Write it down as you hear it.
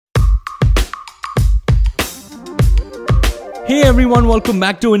Hey everyone, welcome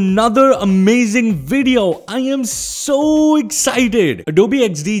back to another amazing video. I am so excited. Adobe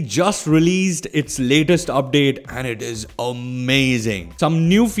XD just released its latest update and it is amazing. Some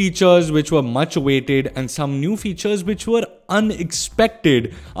new features which were much awaited and some new features which were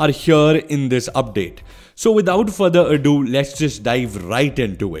unexpected are here in this update. So without further ado, let's just dive right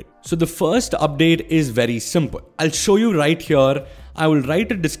into it. So the first update is very simple. I'll show you right here. I will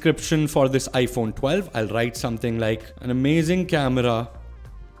write a description for this iPhone 12. I'll write something like an amazing camera,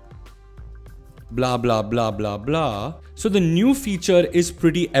 blah, blah, blah, blah, blah. So the new feature is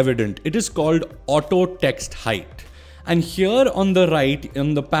pretty evident. It is called auto text height. And here on the right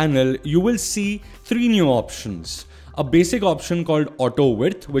in the panel, you will see three new options. A basic option called auto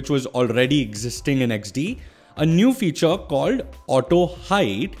width, which was already existing in XD. A new feature called auto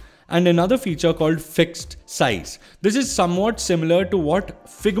height. And another feature called fixed size. This is somewhat similar to what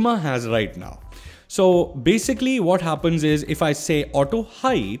Figma has right now. So basically what happens is if I say auto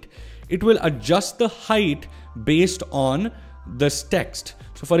height, it will adjust the height based on this text.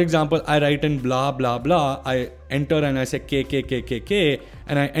 So for example, I write in blah, blah, blah, I enter and I say K, K, K, K, K,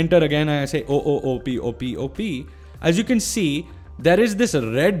 and I enter again and I say O, O, O, P, O, P, O, P. As you can see, there is this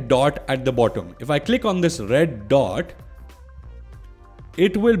red dot at the bottom. If I click on this red dot,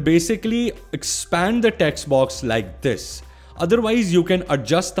 it will basically expand the text box like this. Otherwise, you can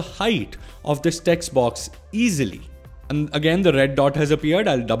adjust the height of this text box easily. And again, the red dot has appeared.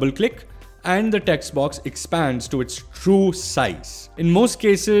 I'll double click and the text box expands to its true size. In most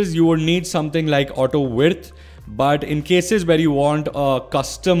cases, you would need something like auto width, but in cases where you want a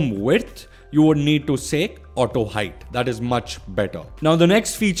custom width, you would need to say auto height. That is much better. Now the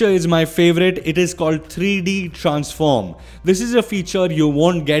next feature is my favorite. It is called 3D transform. This is a feature you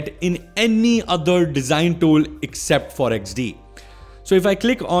won't get in any other design tool except for XD. So if I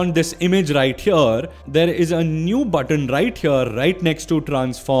click on this image right here, there is a new button right here, right next to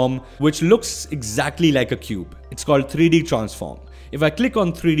transform, which looks exactly like a cube. It's called 3D transform. If I click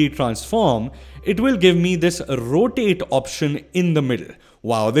on 3D transform, it will give me this rotate option in the middle.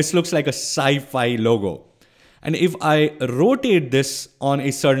 Wow, this looks like a sci-fi logo. And if I rotate this on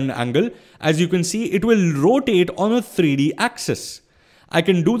a certain angle, as you can see, it will rotate on a 3D axis. I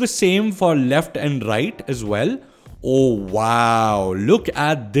can do the same for left and right as well. Oh, wow. Look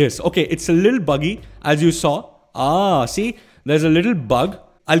at this. Okay, it's a little buggy as you saw. See, there's a little bug.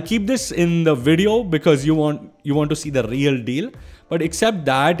 I'll keep this in the video because you want to see the real deal. But except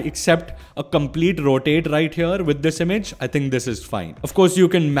a complete rotate right here with this image, I think this is fine. Of course, you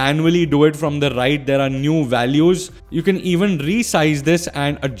can manually do it from the right. There are new values. You can even resize this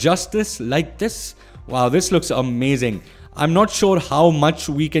and adjust this like this. Wow, this looks amazing. I'm not sure how much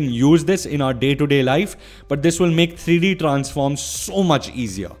we can use this in our day-to-day life, but this will make 3D transforms so much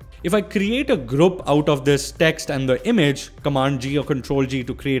easier. If I create a group out of this text and the image, Command G or Control G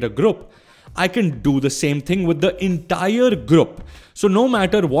to create a group, I can do the same thing with the entire group. So no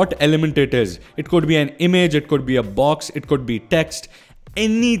matter what element it is, it could be an image, it could be a box, it could be text,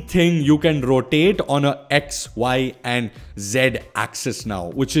 anything you can rotate on a X, Y, and Z axis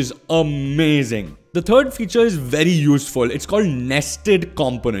now, which is amazing. The third feature is very useful. It's called nested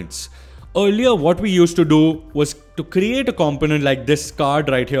components. Earlier, what we used to do was to create a component like this card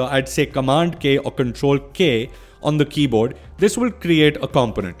right here. I'd say Command K or Control K on the keyboard. This will create a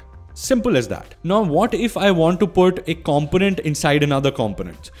component. Simple as that. Now, what if I want to put a component inside another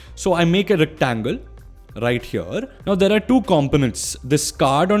component? So I make a rectangle right here. Now there are two components, this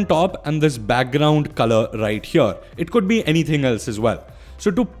card on top and this background color right here. It could be anything else as well.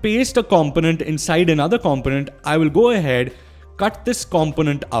 So to paste a component inside another component, I will go ahead, cut this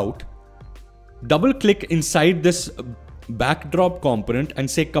component out, double click inside this backdrop component and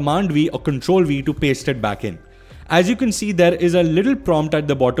say Command V or Control V to paste it back in. As you can see, there is a little prompt at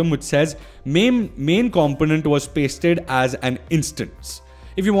the bottom which says main component was pasted as an instance.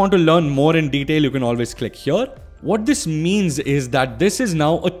 If you want to learn more in detail, you can always click here. What this means is that this is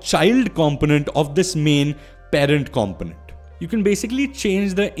now a child component of this main parent component. You can basically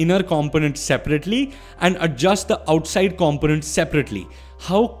change the inner component separately and adjust the outside component separately.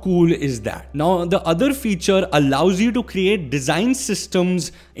 How cool is that? Now, the other feature allows you to create design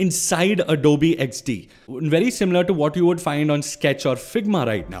systems inside Adobe XD. Very similar to what you would find on Sketch or Figma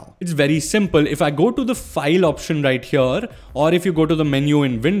right now. It's very simple. If I go to the file option right here, or if you go to the menu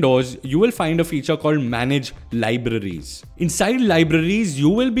in Windows, you will find a feature called Manage Libraries. Inside libraries, you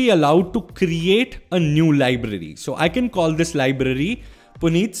will be allowed to create a new library. So I can call this library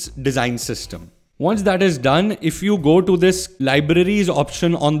Punit's design system. Once that is done, if you go to this libraries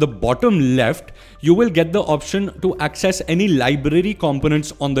option on the bottom left, you will get the option to access any library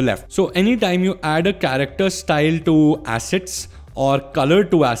components on the left. So anytime you add a character style to assets or color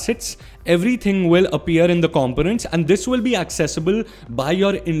to assets, everything will appear in the components, and this will be accessible by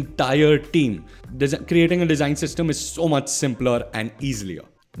your entire team. Creating a design system is so much simpler and easier.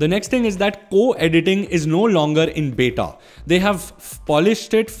 The next thing is that co-editing is no longer in beta. They have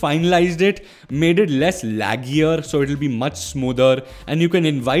polished it, finalized it, made it less laggier, so it'll be much smoother, and you can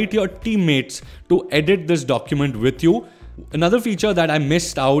invite your teammates to edit this document with you. Another feature that I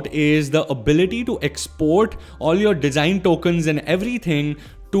missed out is the ability to export all your design tokens and everything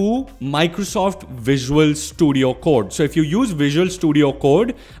to Microsoft Visual Studio Code. So if you use Visual Studio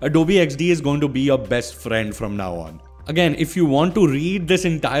Code, Adobe XD is going to be your best friend from now on. Again, if you want to read this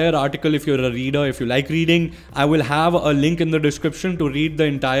entire article, if you're a reader, if you like reading, I will have a link in the description to read the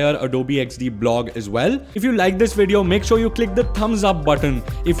entire Adobe XD blog as well. If you like this video, make sure you click the thumbs up button.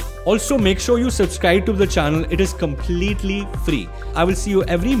 Also make sure you subscribe to the channel. It is completely free. I will see you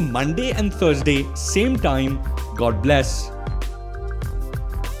every Monday and Thursday, same time. God bless.